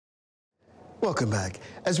Welcome back.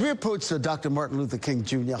 As we approach the Dr. Martin Luther King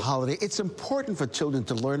Jr. holiday, it's important for children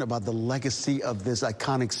to learn about the legacy of this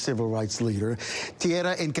iconic civil rights leader.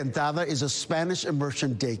 Tierra Encantada is a Spanish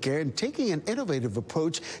immersion daycare and taking an innovative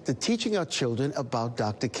approach to teaching our children about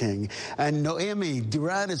Dr. King. And Noemi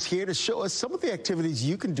Duran is here to show us some of the activities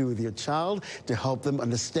you can do with your child to help them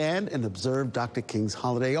understand and observe Dr. King's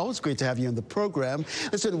holiday. Always great to have you on the program.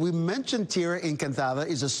 Listen, we mentioned Tierra Encantada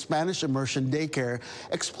is a Spanish immersion daycare.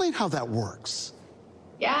 Explain how that works.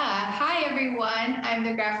 Yeah, hi everyone. I'm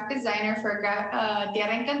the graphic designer for Tierra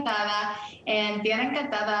Encantada, and Tierra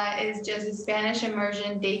Encantada is just a Spanish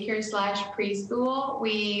immersion daycare / preschool.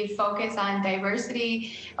 We focus on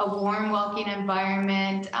diversity, a warm, welcoming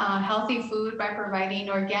environment, healthy food by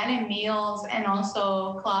providing organic meals and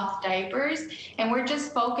also cloth diapers. And we're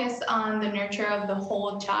just focused on the nurture of the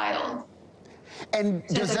whole child. And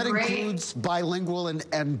so does that include bilingual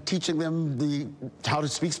and teaching them how to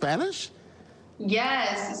speak Spanish?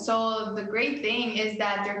 Yes, so the great thing is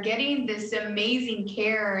that they're getting this amazing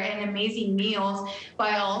care and amazing meals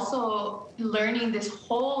by also learning this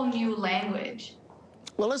whole new language.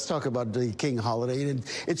 Well, let's talk about the King holiday. And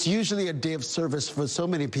it's usually a day of service for so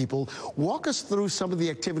many people. Walk us through some of the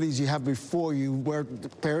activities you have before you where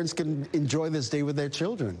parents can enjoy this day with their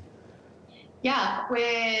children. Yeah,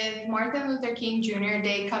 with Martin Luther King Jr.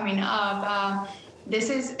 Day coming up,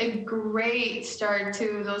 this is a great start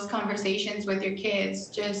to those conversations with your kids,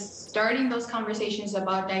 just starting those conversations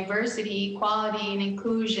about diversity, equality, and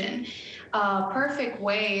inclusion. Perfect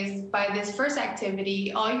ways by this first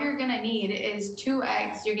activity, all you're gonna need is 2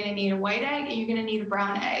 eggs. You're gonna need a white egg and you're gonna need a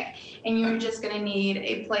brown egg, and you're just gonna need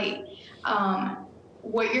a plate.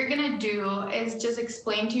 What you're gonna do is just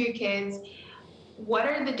explain to your kids, what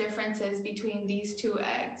are the differences between these 2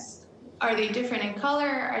 eggs? Are they different in color?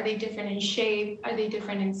 Are they different in shape? Are they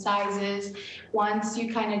different in sizes? Once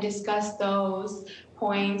you kind of discuss those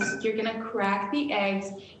points, you're gonna crack the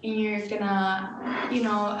eggs and you're gonna,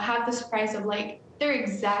 have the surprise of like, they're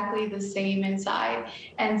exactly the same inside.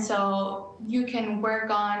 And so you can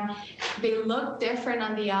work on, they look different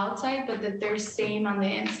on the outside, but that they're same on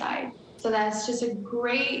the inside. So that's just a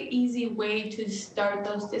great, easy way to start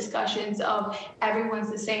those discussions of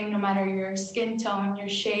everyone's the same, no matter your skin tone, your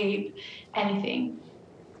shape, anything.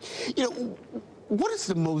 What is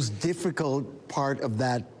the most difficult part of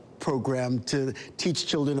that program to teach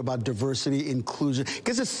children about diversity, inclusion?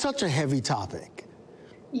 Because it's such a heavy topic.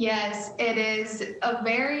 Yes, it is a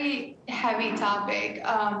very heavy topic.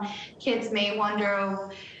 Kids may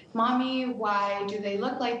wonder, Mommy, why do they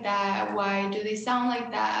look like that? Why do they sound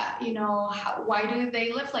like that? Why do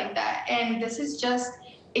they live like that? And this is just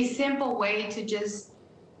a simple way to just,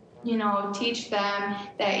 teach them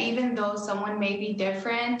that even though someone may be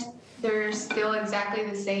different, they're still exactly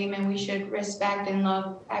the same, and we should respect and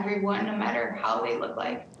love everyone no matter how they look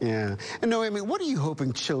like. Yeah. And Noemi, what are you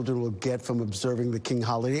hoping children will get from observing the King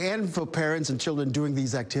holiday and for parents and children doing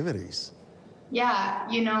these activities? Yeah,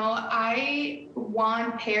 I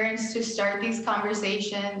want parents to start these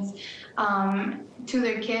conversations to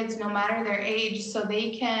their kids, no matter their age, so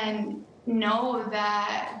they can know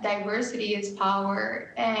that diversity is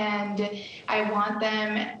power. And I want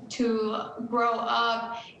them to grow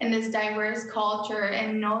up in this diverse culture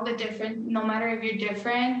and know the different, no matter if you're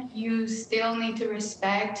different, you still need to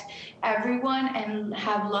respect everyone and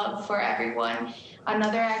have love for everyone.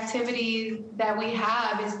 Another activity that we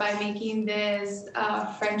have is by making this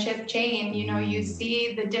friendship chain. You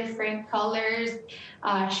see the different colors,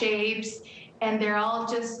 shapes, and they're all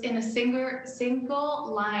just in a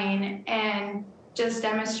single line and just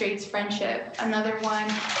demonstrates friendship. Another one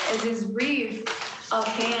is this wreath of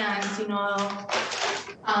hands.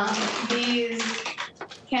 These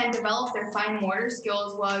can develop their fine motor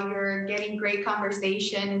skills while you're getting great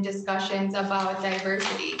conversation and discussions about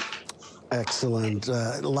diversity. Excellent.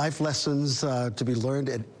 Life lessons to be learned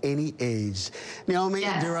at any age. Noemi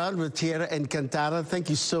Duran with Tierra Encantada, thank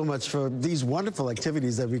you so much for these wonderful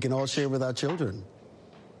activities that we can all share with our children.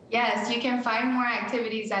 Yes, you can find more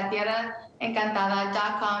activities at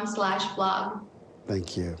tierraencantada.com/blog.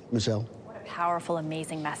 Thank you. Michelle? What a powerful,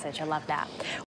 amazing message. I love that.